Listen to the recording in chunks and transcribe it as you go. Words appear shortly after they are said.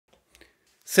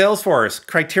Salesforce,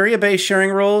 criteria-based sharing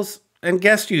rules and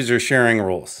guest user sharing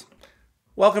rules.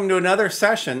 Welcome to another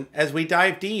session as we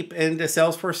dive deep into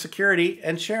Salesforce security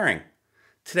and sharing.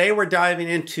 Today we're diving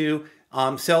into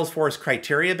Salesforce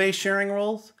criteria-based sharing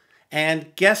rules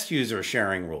and guest user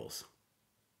sharing rules.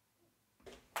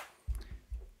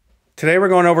 Today we're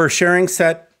going over sharing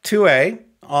set 2A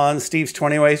on Steve's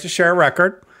 20 ways to share a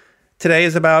record. Today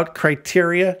is about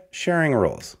criteria sharing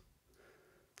rules.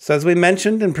 So as we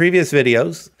mentioned in previous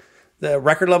videos, the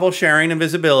record level sharing and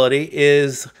visibility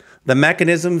is the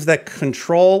mechanisms that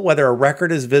control whether a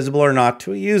record is visible or not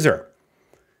to a user.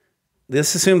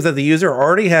 This assumes that the user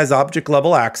already has object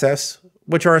level access,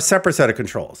 which are a separate set of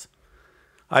controls.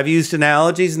 I've used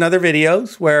analogies in other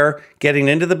videos where getting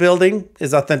into the building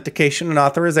is authentication and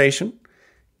authorization.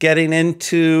 Getting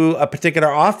into a particular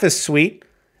office suite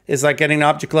is like getting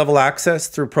object level access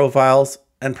through profiles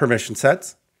and permission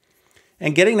sets.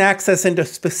 And getting access into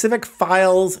specific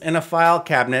files in a file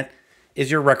cabinet is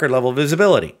your record level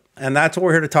visibility. And that's what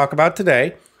we're here to talk about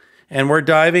today. And we're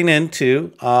diving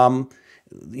into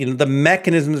the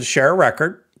mechanisms to share a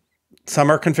record.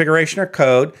 Some are configuration or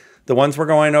code. The ones we're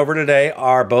going over today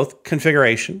are both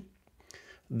configuration.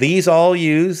 These all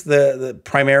use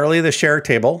primarily the share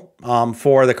table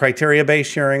for the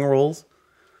criteria-based sharing rules.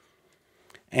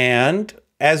 And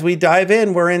as we dive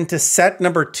in, we're into set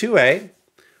number 2A.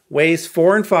 Ways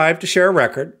 4 and 5 to share a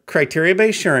record,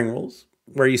 criteria-based sharing rules,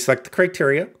 where you select the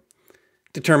criteria,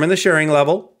 determine the sharing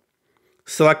level,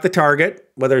 select the target,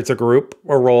 whether it's a group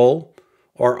or role,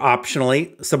 or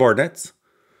optionally subordinates.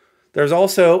 There's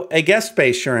also a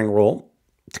guest-based sharing rule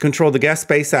to control the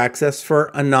guest-based access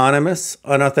for anonymous,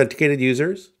 unauthenticated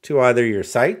users to either your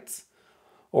sites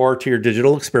or to your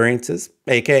digital experiences,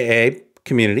 aka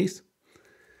communities.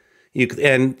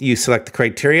 You select the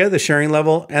criteria, the sharing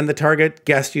level, and the target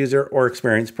guest user or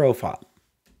experience profile.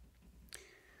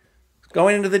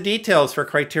 Going into the details for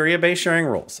criteria-based sharing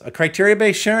rules. A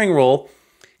criteria-based sharing rule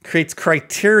creates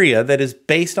criteria that is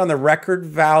based on the record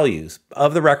values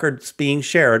of the records being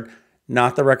shared,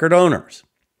 not the record owners.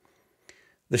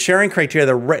 The sharing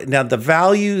criteria, now the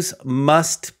values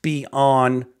must be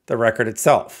on the record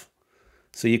itself.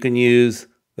 So you can use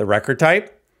the record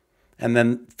type, and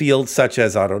then fields such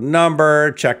as auto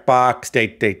number, checkbox,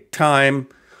 date, time.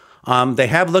 They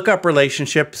have lookup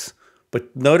relationships,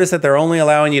 but notice that they're only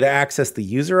allowing you to access the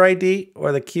user ID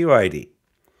or the queue ID.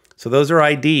 So those are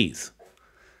IDs.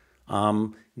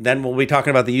 Then we'll be talking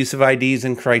about the use of IDs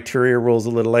and criteria rules a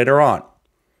little later on.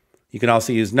 You can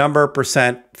also use number,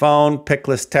 percent, phone, pick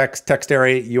list text, text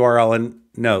area, URL, and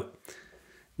note.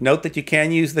 Note that you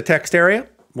can use the text area,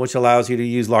 which allows you to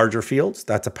use larger fields.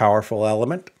 That's a powerful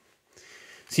element.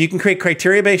 So you can create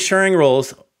criteria-based sharing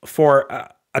rules for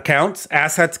accounts,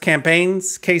 assets,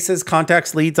 campaigns, cases,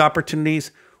 contacts, leads,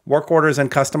 opportunities, work orders, and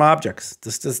custom objects.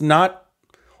 This does not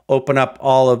open up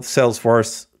all of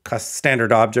Salesforce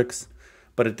standard objects,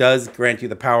 but it does grant you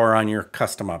the power on your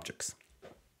custom objects.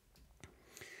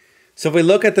 So if we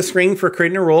look at the screen for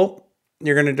creating a rule,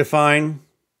 you're going to define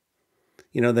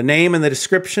the name and the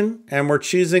description, and we're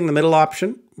choosing the middle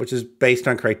option, which is based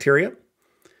on criteria.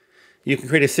 You can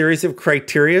create a series of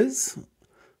criterias,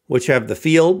 which have the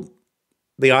field,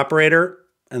 the operator,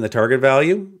 and the target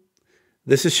value.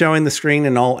 This is showing the screen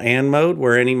in all AND mode,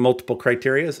 where any multiple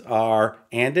criterias are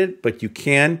ANDed, but you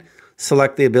can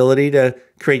select the ability to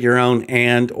create your own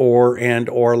and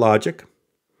or logic.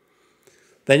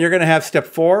 Then you're going to have step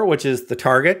 4, which is the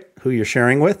target, who you're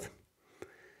sharing with.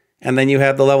 And then you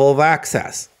have the level of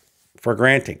access for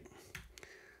granting.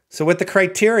 So with the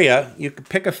criteria, you can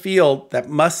pick a field that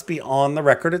must be on the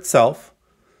record itself.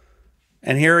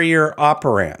 And here are your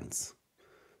operands.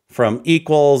 From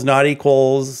equals, not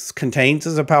equals, contains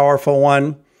is a powerful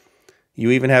one.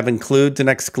 You even have includes and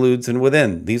excludes and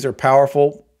within. These are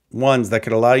powerful ones that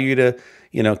could allow you to,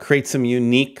 create some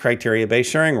unique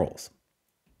criteria-based sharing rules.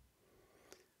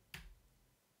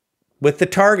 With the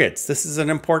targets, this is an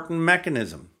important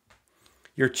mechanism.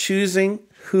 You're choosing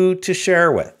who to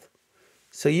share with.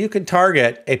 So you could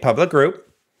target a public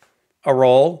group, a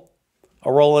role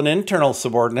in internal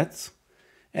subordinates.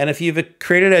 And if you've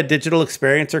created a digital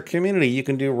experience or community, you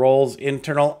can do roles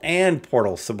internal and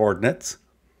portal subordinates.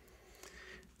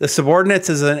 The subordinates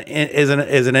is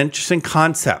an interesting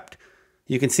concept.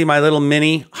 You can see my little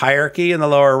mini hierarchy in the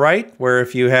lower right, where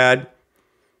if you had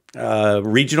a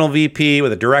regional VP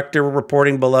with a director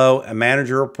reporting below, a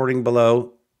manager reporting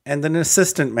below, and an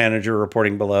assistant manager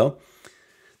reporting below,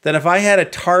 then if I had a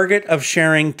target of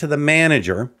sharing to the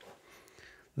manager,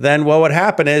 then what would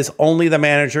happen is only the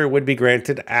manager would be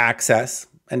granted access.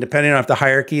 And depending on if the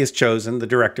hierarchy is chosen, the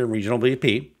director and regional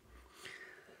VP.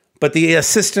 but the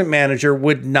assistant manager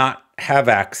would not have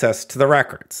access to the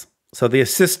records. So the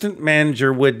assistant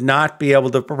manager would not be able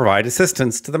to provide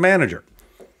assistance to the manager.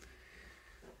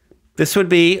 This would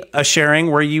be a sharing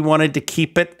where you wanted to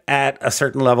keep it at a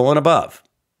certain level and above.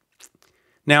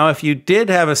 Now, if you did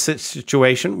have a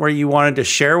situation where you wanted to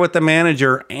share with the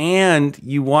manager and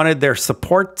you wanted their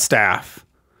support staff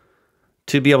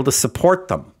to be able to support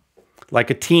them, like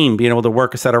a team being able to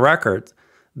work a set of records,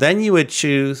 then you would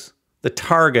choose the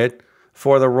target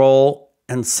for the role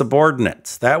and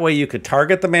subordinates. That way you could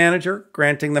target the manager,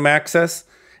 granting them access,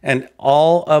 and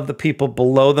all of the people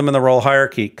below them in the role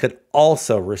hierarchy could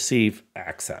also receive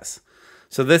access.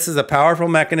 So this is a powerful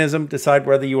mechanism to decide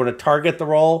whether you want to target the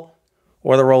role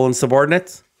or the role and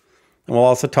subordinates. And we'll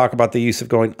also talk about the use of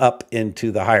going up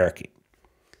into the hierarchy.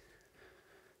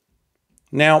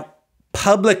 Now,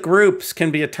 public groups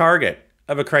can be a target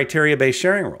of a criteria-based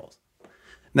sharing rules.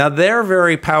 Now, they're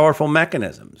very powerful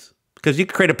mechanisms because you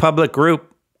could create a public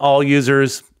group, all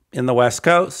users in the West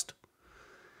Coast,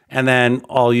 and then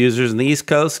all users in the East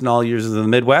Coast and all users in the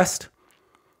Midwest.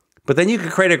 But then you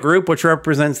could create a group which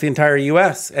represents the entire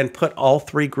US and put all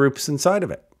three groups inside of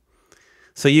it.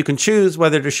 So you can choose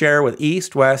whether to share with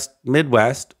East, West,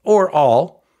 Midwest, or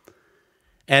all.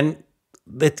 And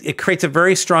it creates a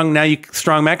very strong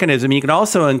mechanism. You can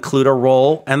also include a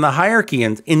role and the hierarchy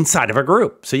inside of a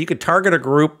group. So you could target a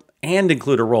group and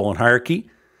include a role and hierarchy,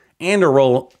 and a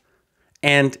role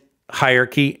and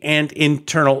hierarchy and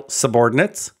internal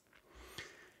subordinates.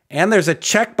 And there's a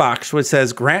checkbox which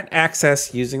says grant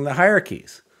access using the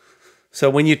hierarchies. So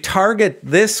when you target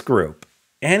this group,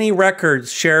 any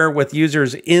records shared with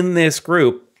users in this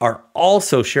group are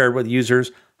also shared with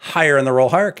users higher in the role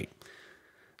hierarchy.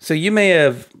 So you may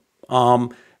have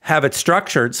it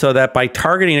structured so that by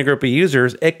targeting a group of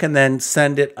users, it can then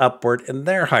send it upward in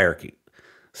their hierarchy.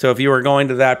 So if you were going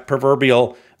to that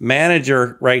proverbial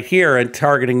manager right here and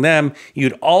targeting them,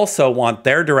 you'd also want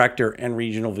their director and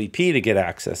regional VP to get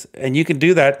access. And you can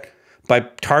do that by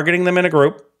targeting them in a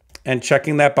group and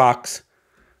checking that box,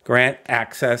 grant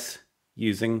access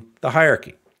using the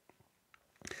hierarchy.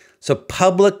 So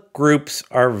public groups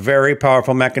are very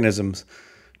powerful mechanisms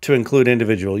to include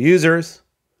individual users,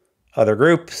 other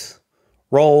groups,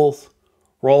 roles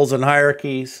and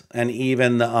hierarchies, and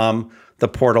even the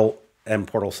portal and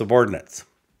portal subordinates.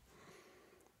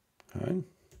 Okay.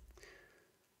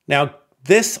 Now,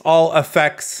 this all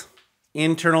affects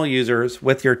internal users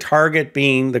with your target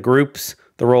being the groups,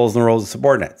 the roles, and the roles of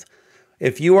subordinates.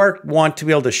 If you want to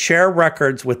be able to share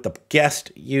records with the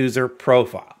guest user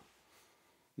profile,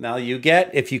 now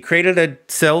if you created a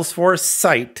Salesforce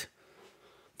site,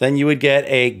 then you would get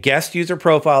a guest user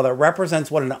profile that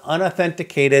represents what an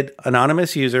unauthenticated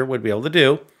anonymous user would be able to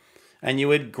do, and you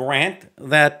would grant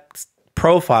that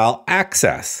profile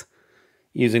access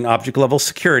using object level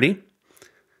security.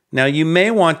 Now, you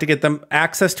may want to get them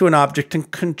access to an object and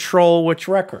control which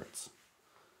records.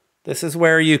 This is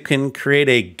where you can create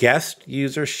a guest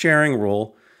user sharing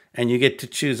rule, and you get to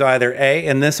choose either A,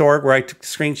 in this org where I took a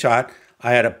screenshot,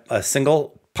 I had a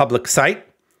single public site,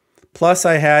 plus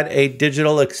I had a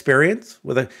digital experience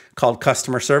called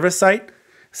customer service site.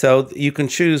 So you can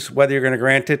choose whether you're going to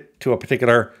grant it to a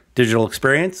particular digital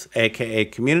experience, aka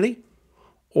community,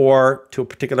 or to a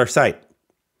particular site.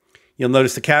 You'll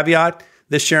notice the caveat,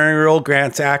 this sharing rule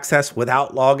grants access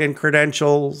without login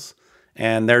credentials,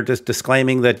 and they're just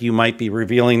disclaiming that you might be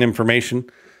revealing information,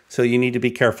 so you need to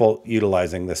be careful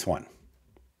utilizing this one.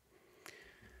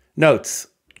 Notes,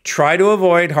 try to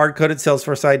avoid hard-coded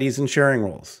Salesforce IDs and sharing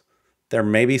rules. There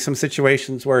may be some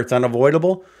situations where it's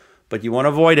unavoidable, but you want to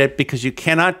avoid it because you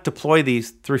cannot deploy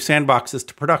these through sandboxes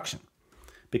to production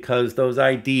because those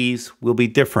IDs will be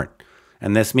different.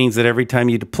 And this means that every time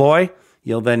you deploy,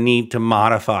 you'll then need to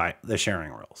modify the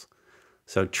sharing rules.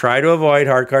 So try to avoid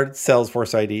hard-coded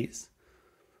Salesforce IDs.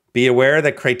 Be aware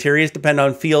that criteria depend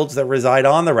on fields that reside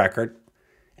on the record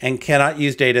and cannot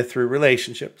use data through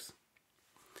relationships.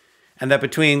 And that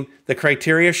between the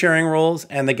criteria sharing rules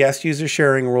and the guest user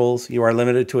sharing rules, you are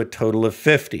limited to a total of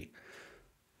 50.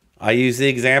 I use the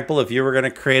example, if you were going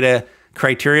to create a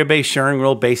criteria-based sharing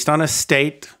rule based on a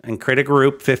state and create a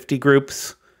group, 50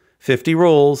 groups, 50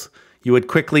 rules, you would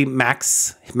quickly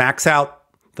max out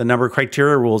the number of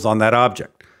criteria rules on that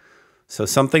object. So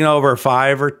something over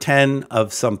 5 or 10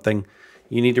 of something,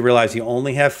 you need to realize you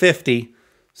only have 50,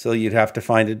 so you'd have to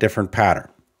find a different pattern.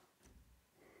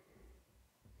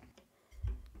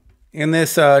 In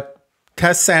this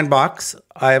test sandbox,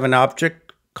 I have an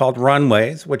object called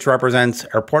runways, which represents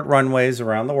airport runways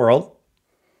around the world.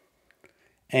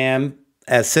 And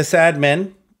as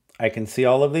sysadmin, I can see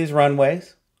all of these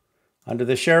runways. Under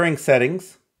the sharing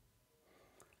settings,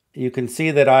 you can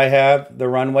see that I have the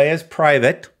runway as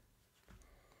private.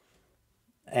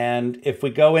 And if we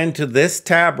go into this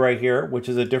tab right here, which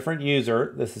is a different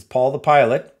user, this is Paul the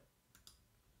Pilot.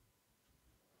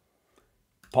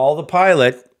 Paul the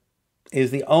Pilot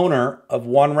is the owner of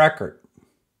one record.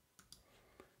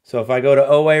 So if I go to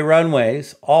OA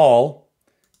Runways, all,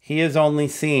 he is only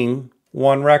seeing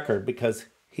one record because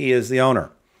he is the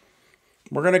owner.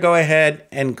 We're going to go ahead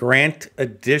and grant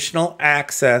additional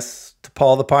access to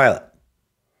Paul the Pilot.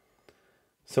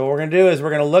 So what we're going to do is we're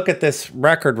going to look at this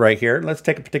record right here. Let's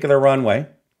take a particular runway.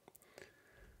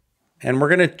 And we're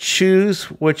going to choose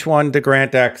which one to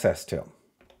grant access to.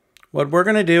 What we're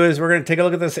going to do is we're going to take a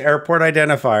look at this airport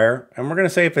identifier. And we're going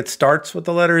to say if it starts with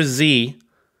the letter Z,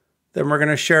 then we're going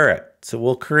to share it. So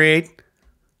we'll create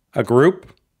a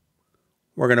group.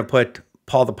 We're going to put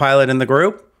Paul the Pilot in the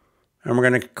group. And we're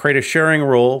going to create a sharing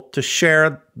rule to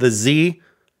share the Z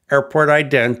airport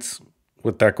idents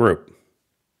with that group.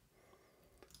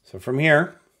 So from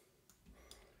here,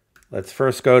 let's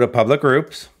first go to public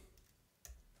groups.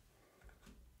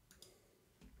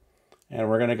 And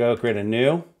we're going to go create a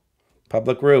new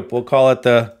public group. We'll call it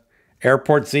the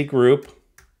Airport Z group.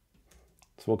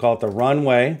 So we'll call it the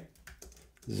Runway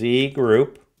Z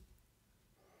group.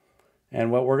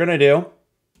 And what we're going to do,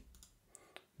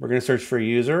 we're going to search for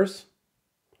users.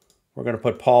 We're going to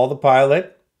put Paul the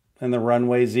Pilot in the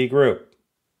Runway Z group.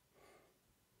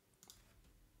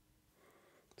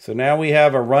 So now we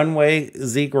have a Runway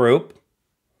Z group.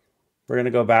 We're going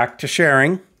to go back to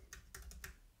sharing.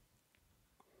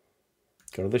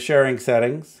 Go to the sharing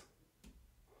settings.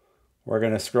 We're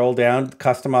going to scroll down.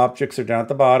 Custom objects are down at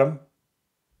the bottom.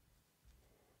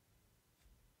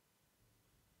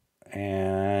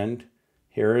 And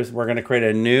we're going to create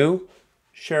a new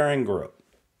sharing group.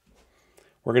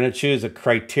 We're going to choose a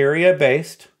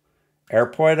criteria-based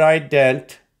airport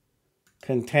ident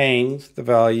contains the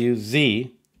value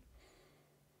Z.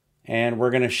 And we're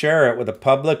going to share it with a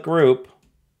public group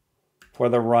for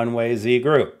the Runway Z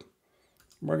group.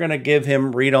 We're going to give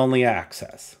him read-only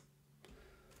access.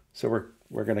 So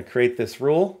we're going to create this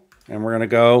rule, and we're going to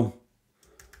go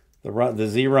the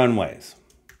Z runways.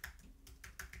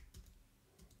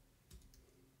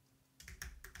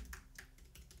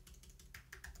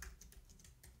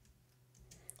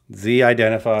 Z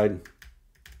identified.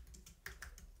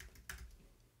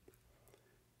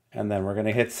 And then we're going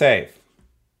to hit save.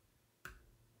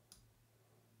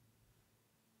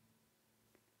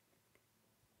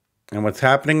 And what's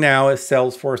happening now is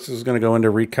Salesforce is going to go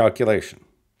into recalculation.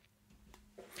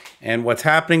 And what's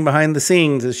happening behind the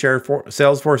scenes is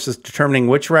Salesforce is determining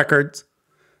which records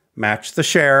match the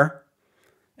share,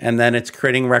 and then it's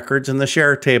creating records in the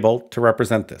share table to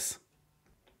represent this.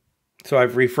 So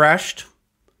I've refreshed.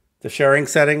 The sharing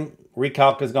setting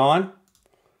recalc is gone.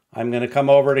 I'm going to come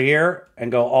over to here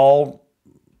and go all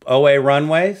OA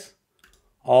runways,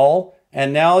 all.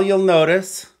 And now you'll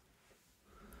notice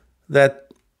that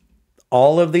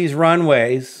all of these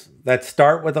runways that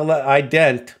start with an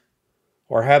ident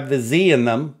or have the Z in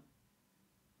them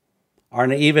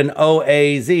are even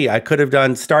OAZ. I could have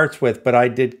done starts with, but I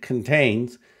did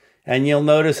contains. And you'll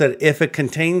notice that if it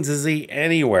contains a Z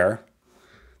anywhere,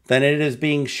 then it is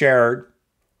being shared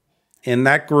in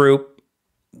that group,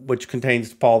 which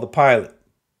contains Paul the Pilot.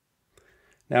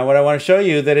 Now, what I want to show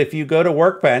you that if you go to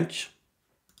Workbench,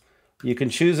 you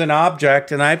can choose an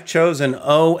object, and I've chosen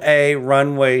OA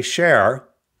runway share,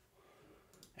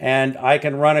 and I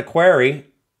can run a query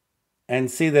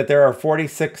and see that there are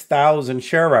 46,000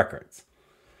 share records.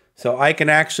 So I can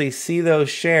actually see those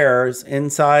shares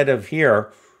inside of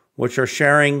here, which are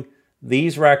sharing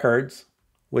these records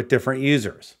with different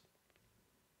users.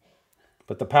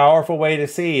 But the powerful way to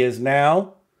see is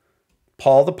now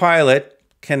Paul the Pilot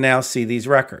can now see these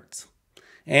records.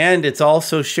 And it's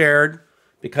also shared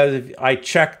because if I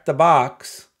checked the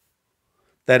box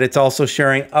that it's also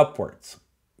sharing upwards.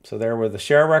 So there were the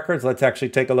share records. Let's actually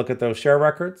take a look at those share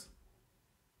records.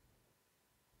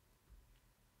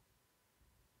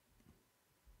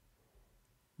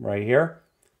 Right here.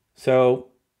 So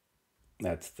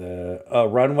that's the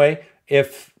runway.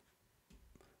 If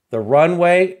the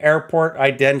runway airport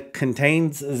ident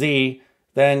contains Z,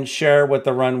 then share with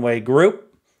the runway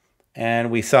group. And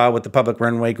we saw with the public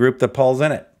runway group that Paul's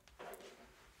in it.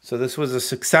 So this was a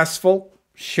successful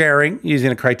sharing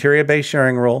using a criteria-based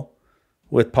sharing rule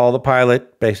with Paul the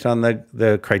Pilot based on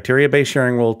the criteria-based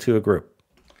sharing rule to a group.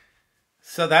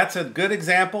 So that's a good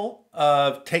example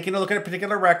of taking a look at a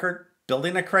particular record,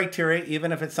 building a criteria,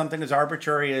 even if it's something as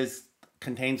arbitrary as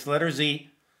contains the letter Z,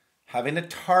 having a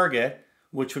target,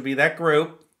 which would be that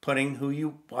group,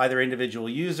 putting either individual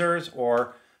users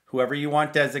or whoever you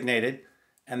want designated,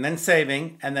 and then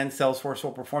saving, and then Salesforce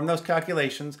will perform those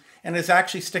calculations and is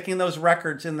actually sticking those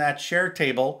records in that share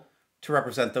table to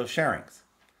represent those sharings.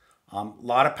 A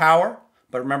lot of power,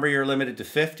 but remember you're limited to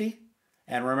 50,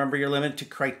 and remember you're limited to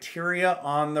criteria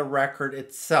on the record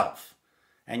itself.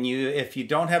 And if you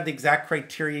don't have the exact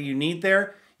criteria you need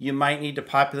there, you might need to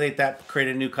populate that, create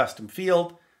a new custom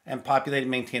field, and populate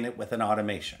and maintain it with an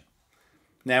automation.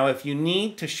 Now, if you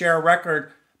need to share a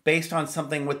record based on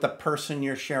something with the person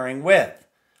you're sharing with,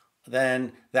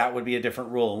 then that would be a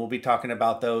different rule. And we'll be talking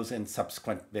about those in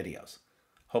subsequent videos.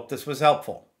 Hope this was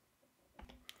helpful.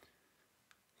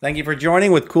 Thank you for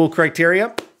joining with Cool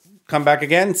Criteria. Come back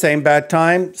again, same bad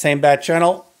time, same bad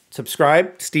channel.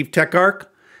 Subscribe, SteveTechArc.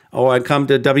 And come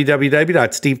to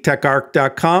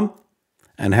www.stevetecharc.com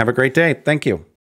and have a great day. Thank you.